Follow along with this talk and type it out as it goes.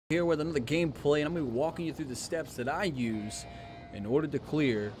Here with another gameplay, and I'm going to be walking you through the steps that I use in order to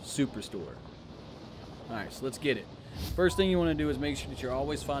clear Superstore. Alright, so let's get it. First thing you want to do is make sure that you're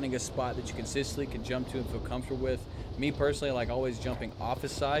always finding a spot that you consistently can jump to and feel comfortable with. Me personally, I like always jumping off the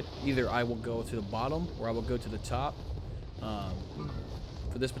side. Either I will go to the bottom or I will go to the top.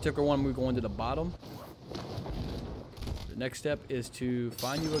 For this particular one, we're going to the bottom. The next step is to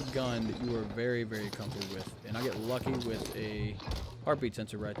find you a gun that you are very, very comfortable with. And I get lucky with a heartbeat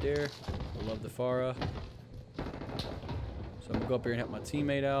sensor right there. I love the FARA. So I'm going to go up here and help my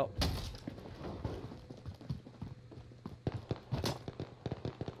teammate out.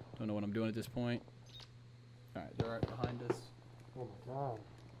 Don't know what I'm doing at this point. Alright, they're right behind us. Oh my god.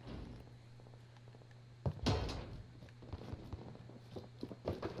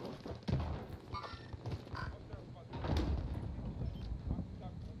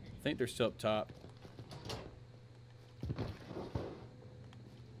 I think they're still up top.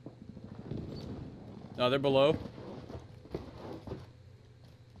 No, they're below.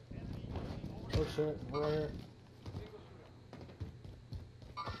 Oh shit, we're right here.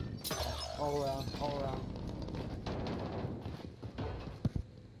 All around, all around.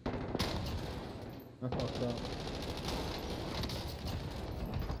 I fucked up.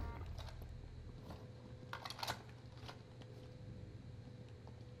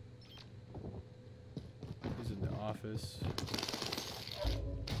 He's in the office.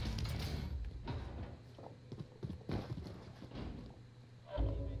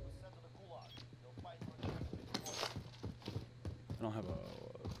 I don't have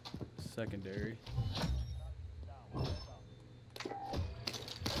a secondary.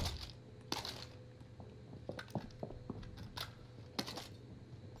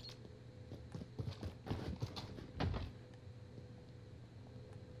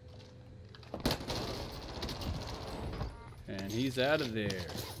 And he's out of there.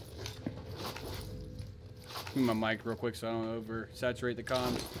 Give me my mic real quick so I don't oversaturate the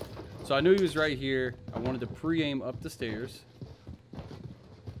comms. So I knew he was right here. I wanted to pre-aim up the stairs.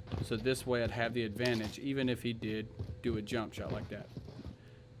 So this way I'd have the advantage even if he did do a jump shot like that.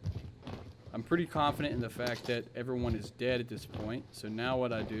 I'm pretty confident in the fact that everyone is dead at this point. So now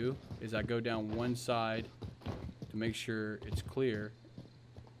what I do is I go down one side to make sure it's clear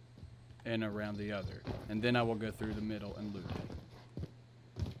and around the other. And then I will go through the middle and loot.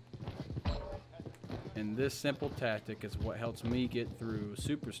 And this simple tactic is what helps me get through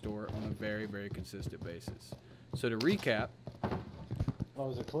Superstore on a very, very consistent basis. So to recap. Oh,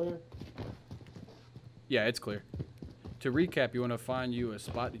 is it clear? Yeah, it's clear. To recap, you want to find you a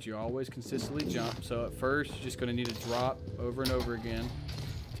spot that you always consistently jump. So at first, you're just going to need to drop over and over again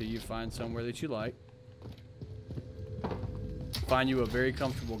till you find somewhere that you like. Find you a very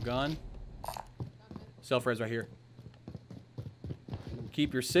comfortable gun. Self-res right here.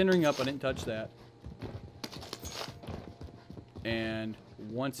 Keep your centering up. I didn't touch that. And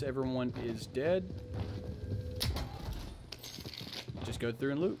once everyone is dead, just go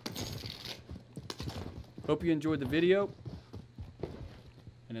through and loot. Hope you enjoyed the video.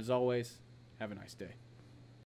 And as always, have a nice day.